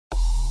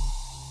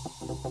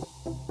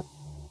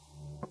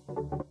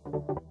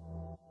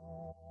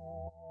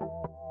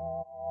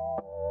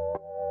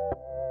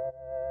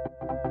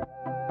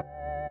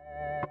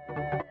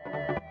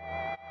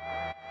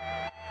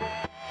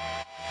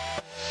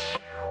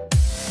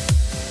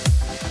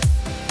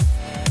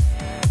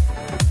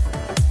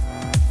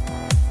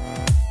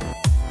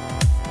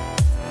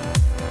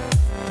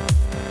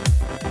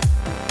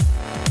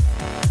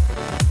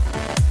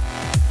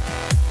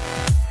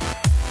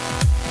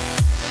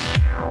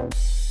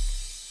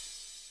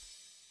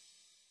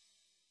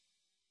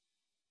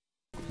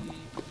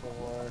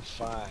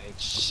Five,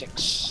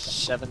 6,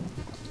 7,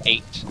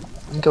 8.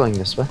 I'm going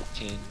this way.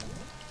 10,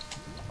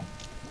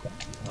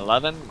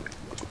 11.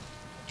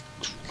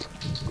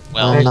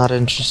 Well, I'm not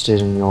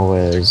interested in your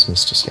wares,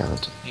 Mr.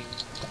 Skeleton.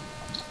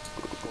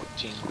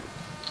 14,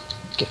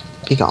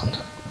 Be gone.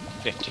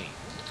 15.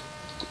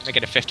 Make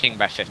it a 15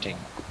 by 15.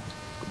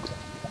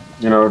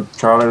 You know,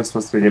 Charlie was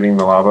supposed to be getting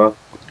the lava.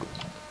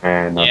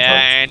 And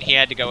yeah, and he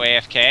had to go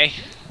AFK.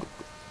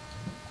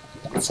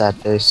 Sad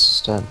face,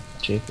 stud,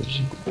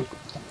 JPG.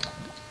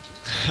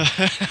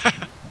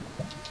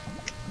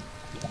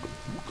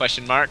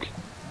 Question mark?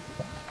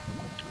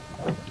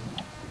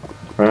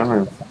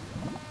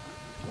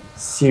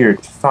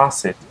 Seared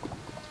faucet.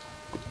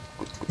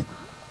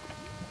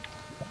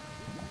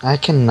 I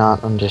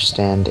cannot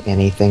understand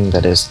anything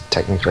that is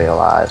technically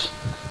alive.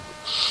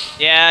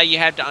 Yeah, you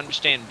have to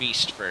understand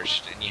Beast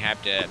first, and you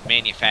have to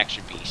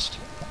manufacture Beast.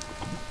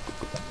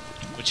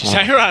 Which is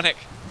ironic.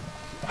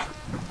 I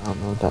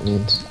don't know what that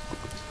means.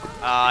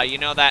 You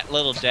know that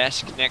little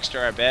desk next to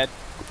our bed?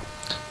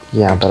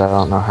 Yeah, but I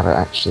don't know how to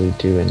actually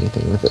do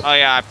anything with it. Oh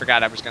yeah, I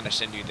forgot I was gonna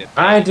send you the...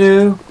 I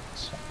do!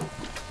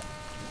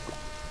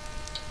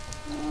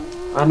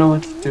 I know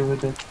what to do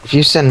with it. If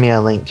you send me a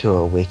link to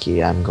a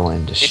wiki, I'm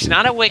going to shoot. It's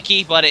not a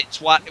wiki, but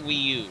it's what we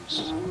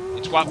use.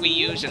 It's what we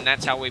use, and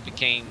that's how we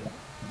became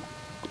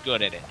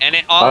good at it. And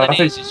all it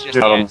is just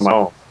the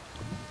answer.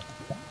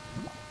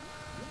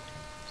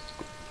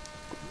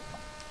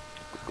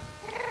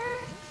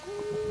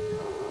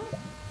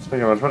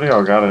 Speaking of which, what do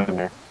y'all got in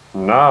there?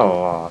 Not a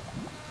lot.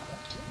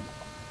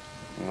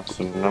 That's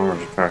the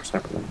numbers of tracks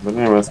happening. But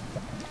anyways.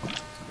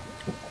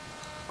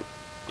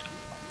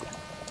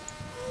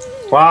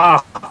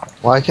 Wow!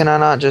 Why can I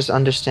not just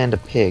understand a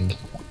pig?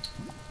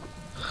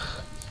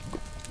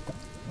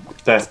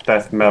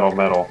 Death, metal.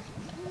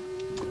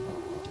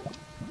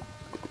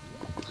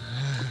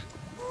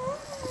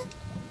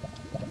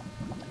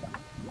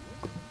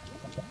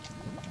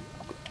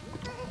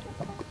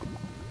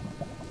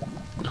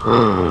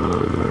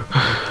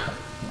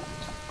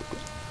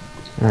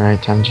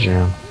 Alright, time to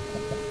drown.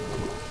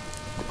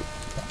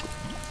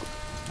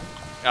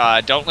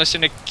 Don't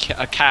listen to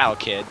Kyle,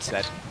 kids.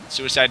 That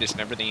suicide is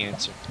never the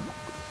answer.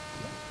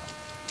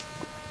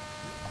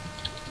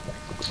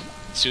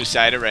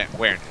 Suicide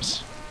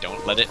awareness.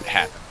 Don't let it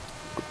happen.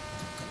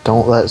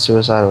 Don't let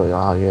suicide...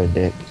 Oh, you're a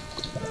dick.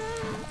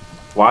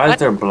 Why is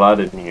there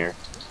blood in here?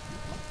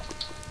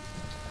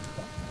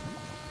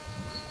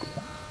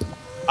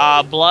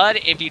 Blood,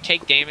 if you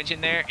take damage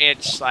in there,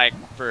 it's like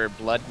for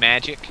blood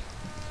magic.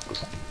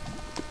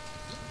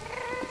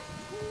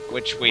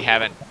 Which we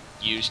haven't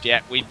used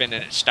yet. We've been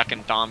stuck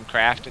in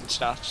Thaumcraft and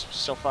stuff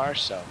so far,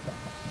 so...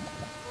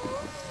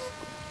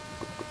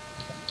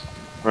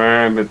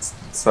 And it's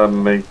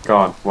suddenly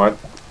gone. What?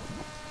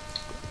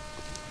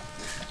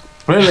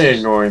 Really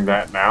ignoring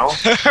that now.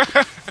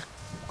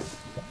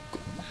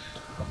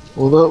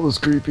 Well, that was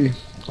creepy.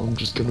 I'm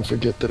just gonna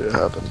forget that it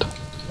happened.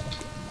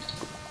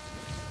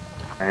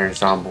 I hear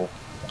Zomble.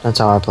 That's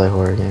how I play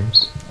horror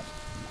games.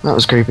 That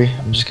was creepy.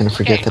 I'm just gonna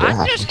forget that it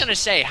happened. I'm just gonna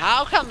say,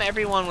 how come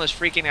everyone was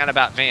freaking out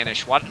about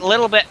Vanish? What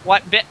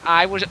bit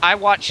I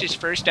watched his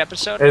first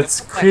episode. It's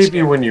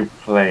creepy when you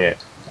play it.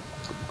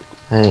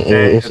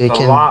 Hey, it's a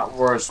lot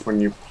worse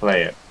when you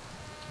play it.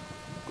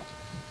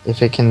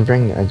 If it can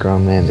bring a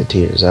grown man to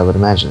tears, I would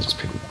imagine it's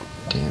pretty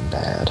damn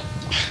bad.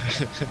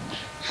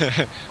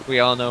 We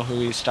all know who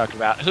he's talking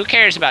about. Who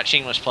cares about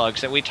shameless plugs?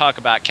 That we talk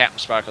about Captain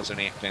Sparkles and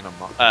Aunt Venom,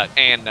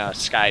 and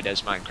Sky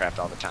does Minecraft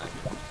all the time,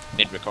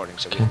 mid-recording.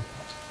 So okay.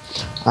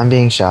 I'm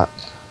being shot.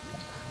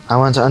 I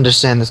want to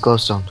understand this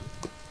glowstone.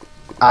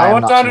 I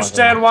want to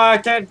understand why I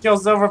can't kill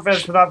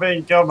silverfish without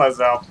being killed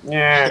myself.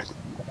 Yeah.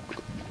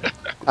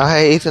 Oh,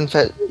 hey, Ethan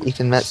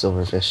met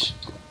silverfish.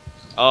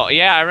 Oh,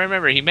 yeah, I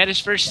remember. He met his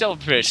first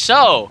silverfish.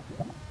 So,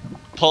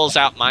 pulls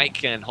out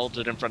Mike and holds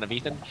it in front of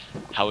Ethan.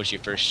 How was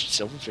your first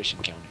silverfish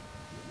encounter?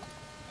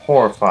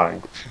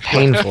 Horrifying.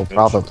 Painful,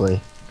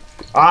 probably.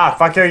 Ah,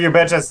 fuck you, you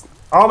bitches.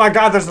 Oh my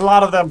god, there's a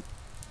lot of them.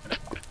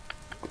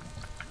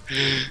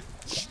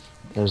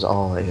 There's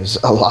always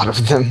a lot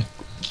of them.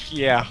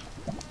 Yeah.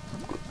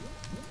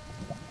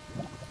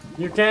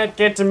 You can't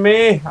get to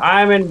me.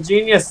 I'm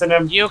ingenious and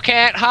I'm... You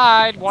can't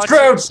hide. Watch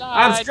screwed. Inside.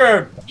 I'm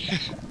screwed.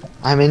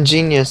 I'm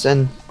ingenious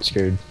and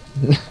screwed.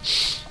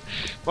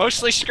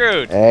 Mostly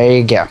screwed. There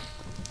you go.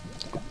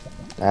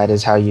 That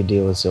is how you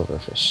deal with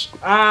silverfish.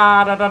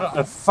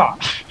 Ah,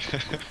 fuck.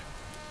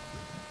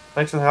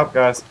 Thanks for the help,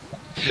 guys.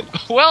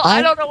 Well,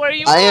 I don't know where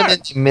you I are. am in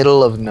the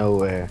middle of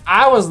nowhere.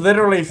 I was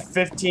literally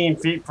 15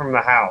 feet from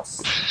the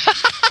house.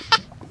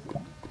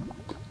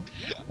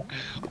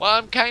 Well,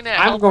 I'm kind of.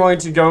 I'm going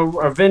to go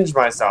avenge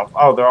myself.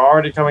 Oh, they're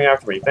already coming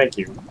after me. Thank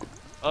you.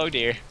 Oh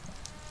dear.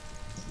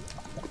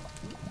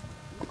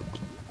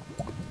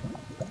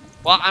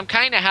 Well, I'm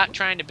kind of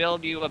trying to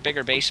build you a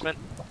bigger basement.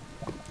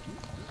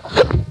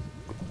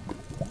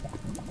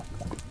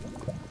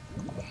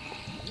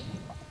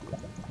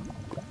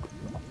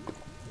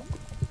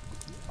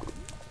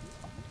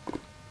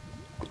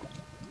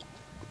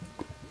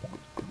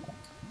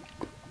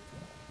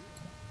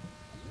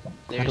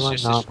 How do I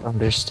not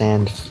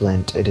understand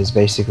flint? It is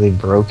basically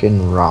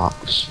broken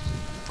rocks.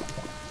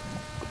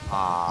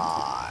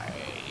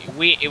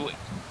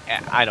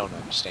 I don't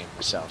understand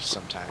myself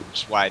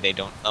sometimes why they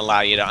don't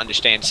allow you to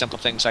understand simple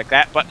things like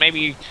that, but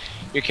maybe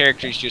your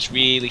character is just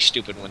really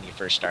stupid when you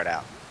first start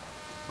out.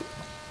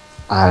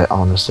 I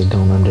honestly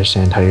don't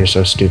understand how you're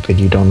so stupid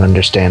you don't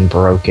understand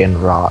broken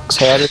rocks.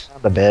 Hey, I just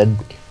found a bed.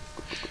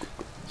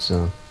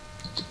 So.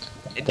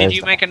 Did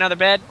you make another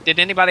bed? Did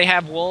anybody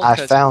have wool? I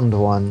found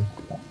one.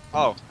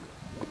 Oh.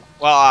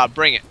 Well,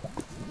 bring it.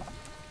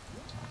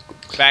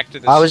 Back to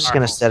the I was just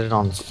gonna set it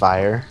on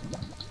fire.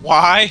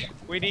 Why?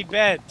 We need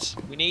beds.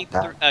 We need two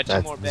more beds.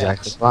 That's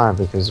exactly why,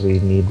 because we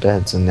need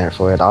beds, and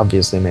therefore it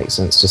obviously makes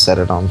sense to set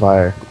it on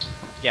fire.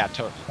 Yeah,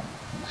 totally.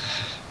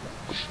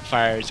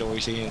 Fire is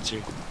always the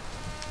answer.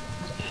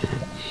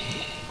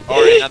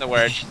 Or in other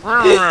words,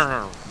 what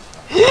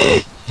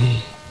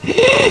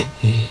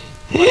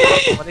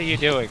are you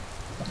doing?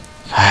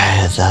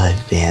 Fire is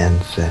always the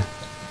answer.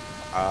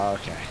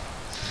 Okay.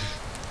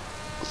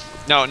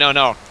 No.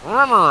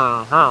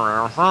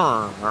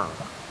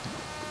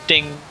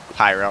 Ding,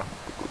 pyro.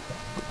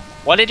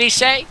 What did he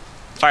say?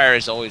 Fire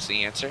is always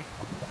the answer.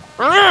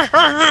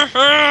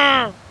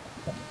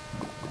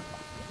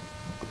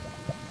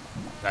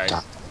 Sorry.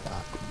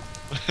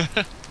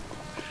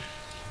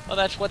 Well,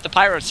 that's what the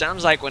pyro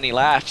sounds like when he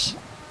laughs.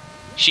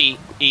 She,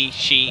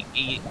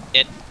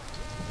 it.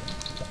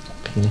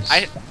 Penis.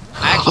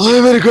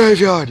 I'm in a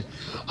graveyard!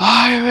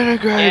 I am in a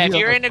graveyard! Yeah, if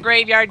you're in a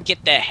graveyard,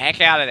 get the heck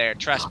out of there,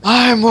 trust me.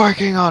 I'm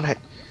working on it!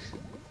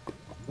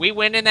 We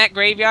went in that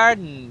graveyard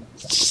and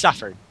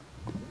suffered.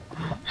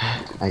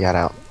 I got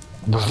out.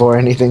 Before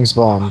anything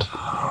spawned.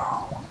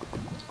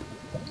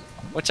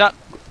 What's up,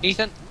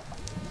 Ethan?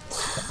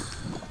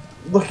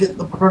 Look at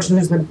the person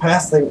who's been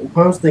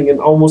posting in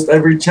almost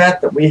every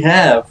chat that we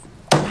have.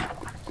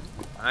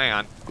 Hang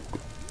on.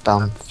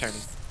 Dumb. Turning.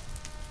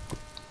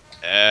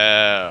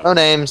 No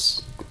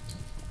names.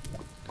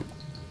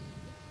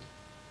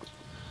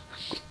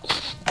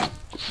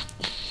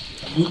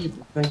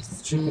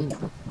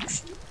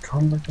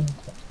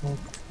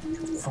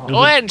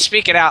 Go ahead and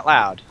speak it out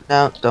loud.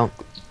 No, don't.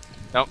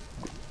 Nope.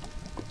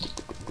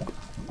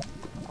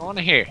 I want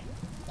to hear.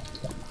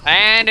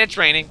 And it's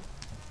raining.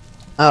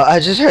 Oh, I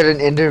just heard an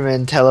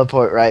Enderman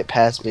teleport right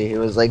past me. He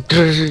was like,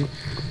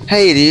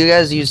 "Hey, do you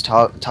guys use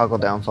toggle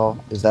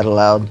downfall? Is that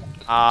allowed?"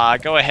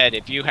 Go ahead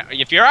if you're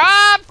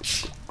up.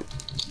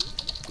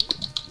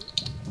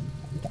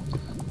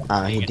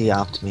 He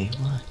de-opt me.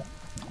 What?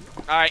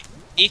 All right,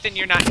 Ethan,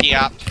 you're not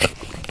de-opt.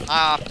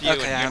 You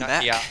Okay, I'm not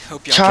back. de-opt.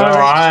 Hope y'all. Charlie,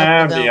 No, I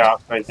am toggle the down.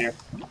 op, thank you.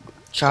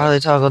 Charlie,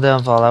 toggle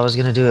downfall. I was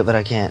gonna do it, but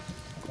I can't.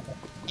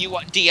 You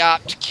want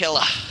de-opt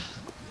killer?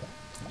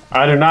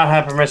 I do not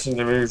have permission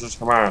to use this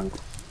command.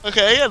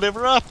 Okay, I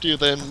never opted you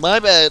then. My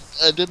bad.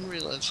 I didn't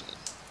realize it.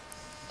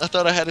 I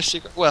thought I had a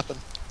secret weapon.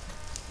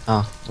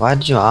 Oh, why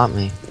did you opt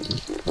me?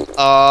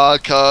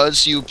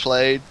 Cause you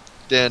played,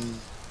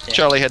 then Yeah.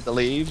 Charlie had to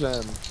leave,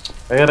 and...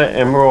 I got an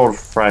emerald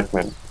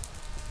fragment.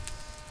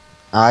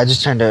 I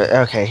just turned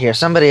to. Okay, here,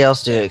 somebody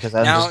else do it, because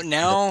I'm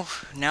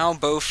Now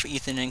both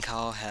Ethan and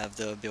Kyle have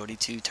the ability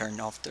to turn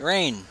off the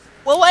rain.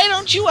 Well, why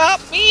don't you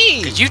opt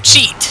me? Cause you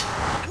cheat.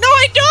 No,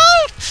 I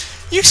don't.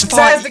 You Besides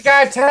spawned. the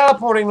guy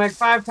teleporting like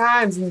 5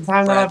 times in the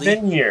time that I've Bradley.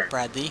 been here.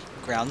 Bradley,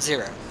 ground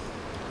zero.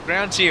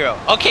 Ground zero.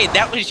 Okay,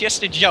 that was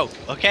just a joke.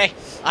 Okay,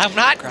 I'm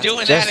not Ground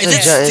doing zero. that Is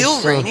it again.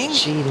 still raining?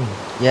 Cheating.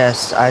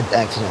 Yes, I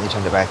accidentally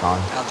turned it back on.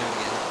 I'll do it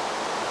again.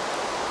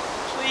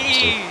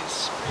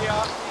 Please, free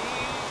off me.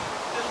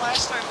 The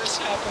last time this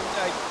happened,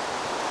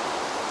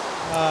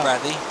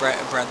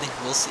 Bradley,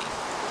 we'll see.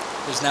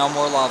 There's now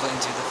more lava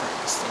into the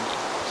furnace thingy.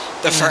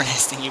 The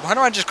furnace thingy. Why do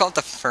I just call it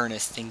the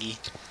furnace thingy?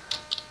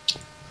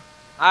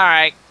 All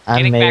right,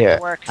 getting back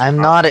to work. I'm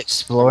not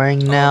exploring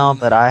now,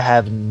 but I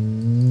have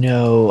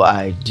no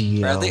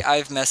idea. Bradley,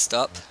 I've messed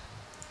up.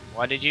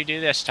 What did you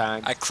do this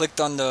time? I clicked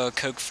on the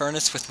coke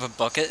furnace with my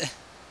bucket.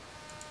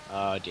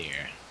 Oh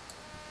dear.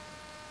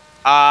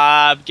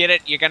 Get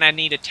it? You're gonna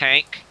need a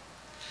tank.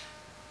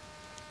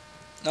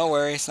 No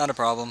worries, not a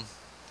problem.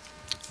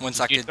 Once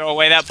I You could. throw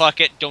away that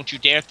bucket. Don't you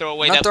dare throw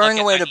away I'm that not throwing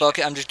bucket. away the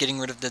bucket. I'm just getting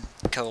rid of the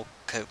coke.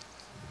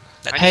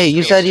 Hey,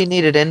 you said you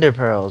needed ender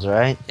pearls,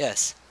 right?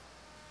 Yes.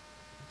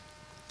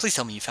 Please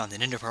tell me you found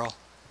an ender pearl.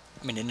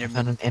 I mean, I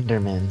found an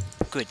enderman.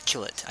 Good,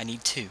 kill it. I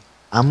need 2.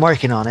 I'm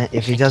working on it.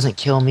 If he doesn't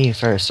kill me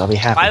first, I'll be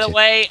happy By the to.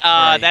 way,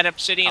 Right. that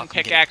obsidian I'll come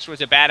get pickaxe was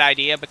a bad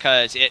idea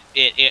because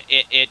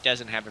it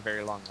doesn't have a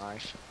very long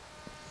life.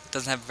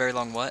 Doesn't have a very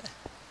long what?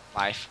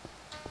 Life.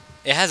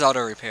 It has auto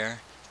repair.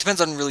 Depends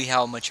on really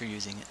how much you're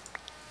using it.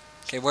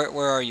 Okay,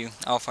 where are you?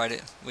 I'll fight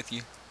it with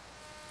you.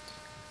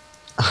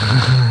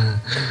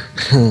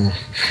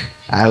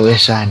 I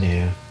wish I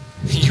knew.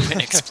 You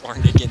went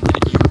exploring again,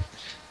 didn't you?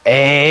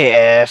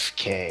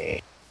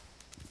 AFK.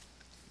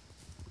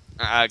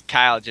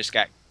 Kyle just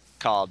got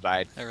called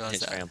by I realized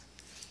his that. fam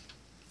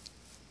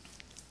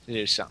to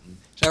do something.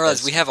 I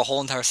realize we have a whole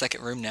entire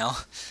second room now,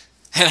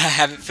 and I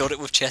haven't filled it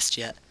with chests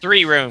yet.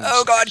 3 rooms.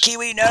 Oh God,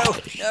 Kiwi, no,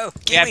 no, Kiwi,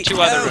 We have 2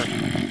 no. other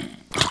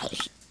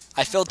rooms.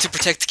 I failed to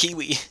protect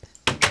Kiwi.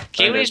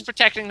 Kiwi's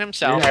protecting You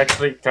himself.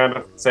 actually kind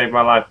of saved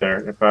my life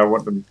there. If I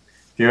wouldn't,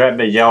 if you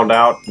hadn't yelled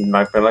out and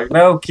I'd been like,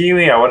 "No,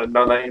 Kiwi," I would have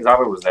known that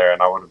zombie was there,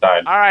 and I would have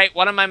died. All right,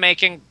 what am I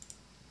making?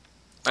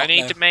 I Oh,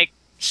 need no. to make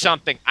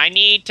something. I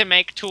need to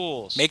make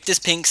tools. Make this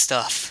pink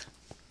stuff.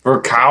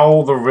 For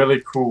cowl, they're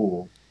really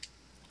cool.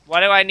 Why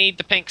do I need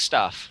the pink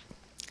stuff?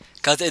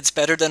 Because it's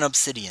better than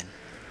obsidian.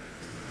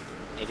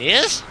 It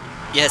is?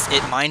 Yes,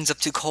 it mines up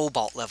to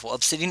cobalt level.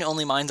 Obsidian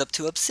only mines up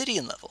to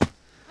obsidian level.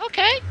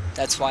 Okay.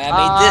 That's why I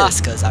made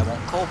this, because I want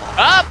cobalt.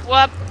 Up,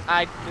 whoop.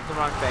 I did the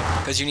wrong thing.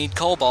 Because you need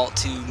cobalt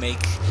to make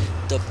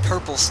the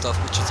purple stuff,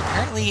 which is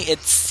apparently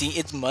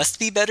it must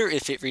be better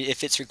if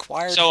it's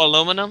required. So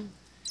aluminum?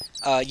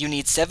 You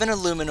need 7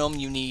 aluminum,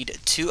 you need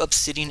 2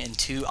 obsidian and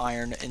 2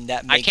 iron, and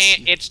that I makes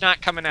can't. It's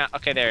not coming out.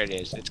 Okay, there it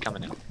is. It's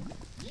coming out.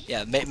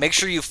 yeah. Make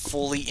sure you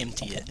fully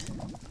empty it,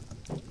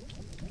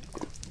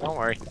 Don't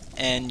worry.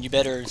 and you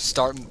better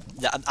start.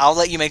 I'll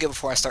let you make it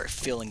before I start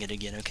filling it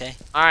again, okay?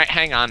 All right,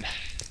 hang on.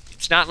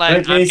 It's not like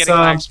Make me I'm getting some.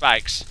 lag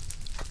spikes.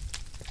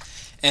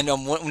 And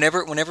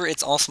whenever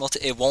it's all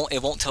smelted, it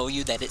won't tell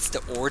you that it's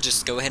the ore.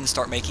 Just go ahead and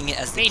start making it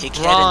as I the need pig head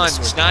and the bronze,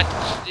 sword.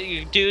 not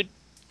dude.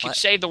 Can What?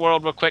 save the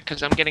world real quick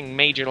because I'm getting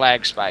major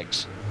lag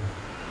spikes.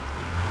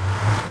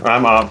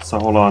 I'm up, so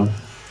hold on.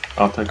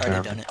 I'll take care Already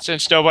of done it. it.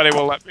 Since nobody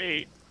will let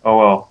me. Oh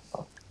well.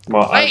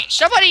 Well, Wait,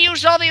 somebody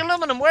used all the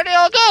aluminum. Where'd they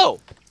all go?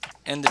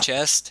 And the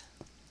chest.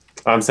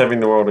 I'm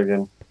saving the world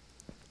again.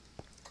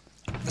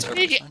 That's Did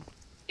perfectly you- fine.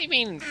 What do you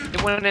mean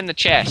it went in the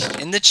chest?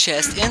 In the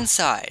chest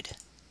inside.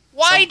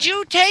 Why'd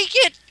you take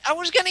it? I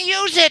was gonna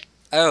use it.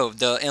 Oh,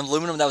 the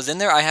aluminum that was in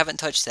there. I haven't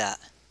touched that.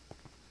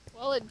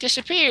 Well, it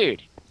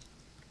disappeared.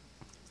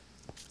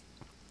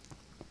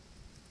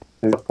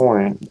 There's a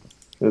point.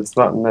 It's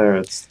not in there.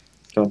 It's.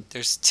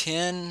 There's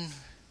 10.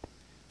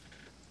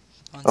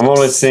 I'm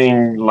only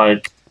seeing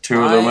like 2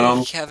 aluminum.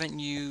 Why haven't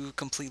you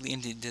completely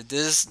emptied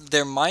this?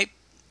 There might.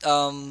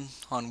 Hold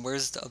on,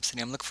 where's the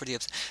obsidian? I'm looking for the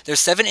obsidian. There's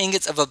 7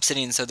 ingots of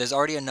obsidian, so there's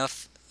already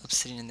enough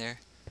obsidian in there.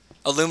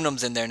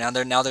 Aluminum's in there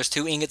now. There's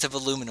 2 ingots of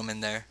aluminum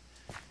in there.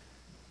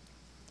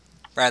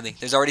 Bradley,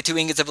 there's already 2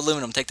 ingots of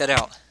aluminum. Take that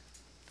out.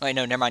 Wait,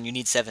 no, never mind. You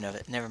need 7 of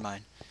it. Never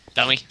mind.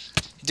 Dummy.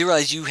 You do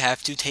realize you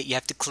have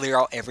to clear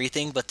out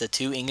everything but the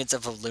 2 ingots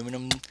of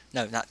aluminum.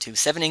 No, not 2.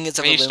 7 ingots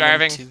of Are you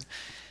aluminum. starving?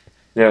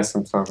 Yes,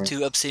 I'm sorry.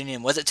 2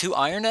 obsidian. Was it 2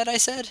 iron that I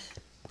said?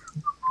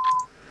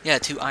 Yeah,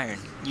 2 iron.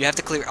 You have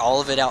to clear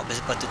all of it out,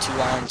 but the 2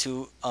 iron,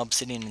 2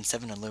 obsidian, and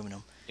 7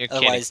 aluminum. You're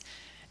Otherwise,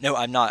 no,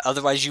 I'm not.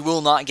 Otherwise, you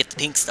will not get the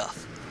pink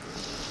stuff.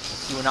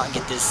 You will not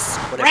get this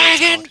whatever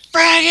Dragon, it's called.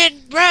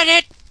 dragon, run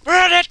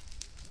it.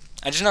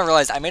 I just now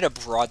realized I made a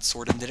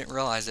broadsword and didn't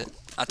realize it.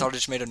 I thought I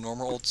just made a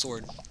normal old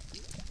sword.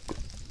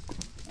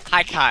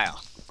 Hi,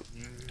 Kyle.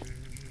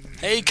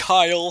 Hey,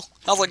 Kyle.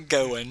 How's it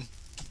going?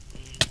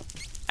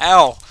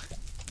 Ow.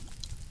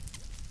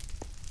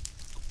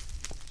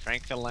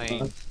 Frank the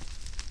Lane.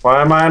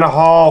 Why am I in a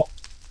hall?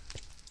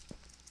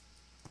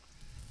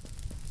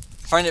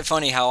 I find it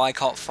funny how I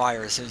caught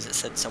fire as soon as it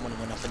said someone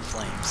went up in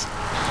flames.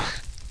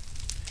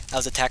 I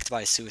was attacked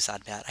by a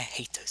suicide bat. I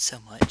hate those so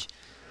much.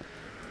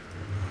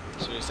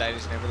 Suicide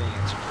is never the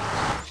answer.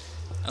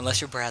 Unless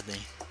you're Bradley.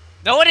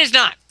 No, it is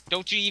not.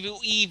 Don't you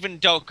even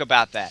joke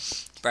about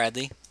that.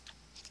 Bradley,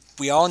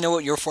 we all know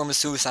what your form of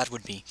suicide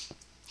would be.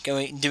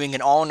 Doing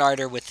an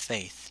all-nighter with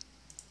faith.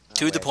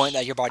 To the point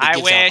that your body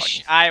gives out on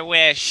you.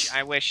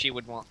 I wish she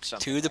would want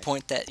something. To the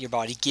point that your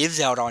body gives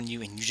out on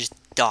you and you just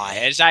die.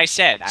 As I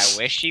said, I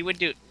wish she would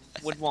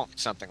want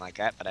something like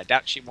that, but I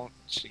doubt she won't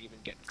even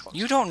get close.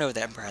 You don't know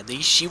that,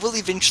 Bradley. She will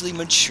eventually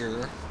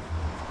mature.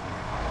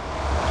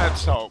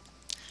 Let's hope.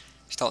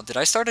 Did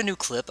I start a new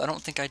clip? I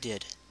don't think I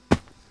did.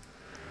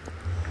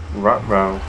 Ruh-roh.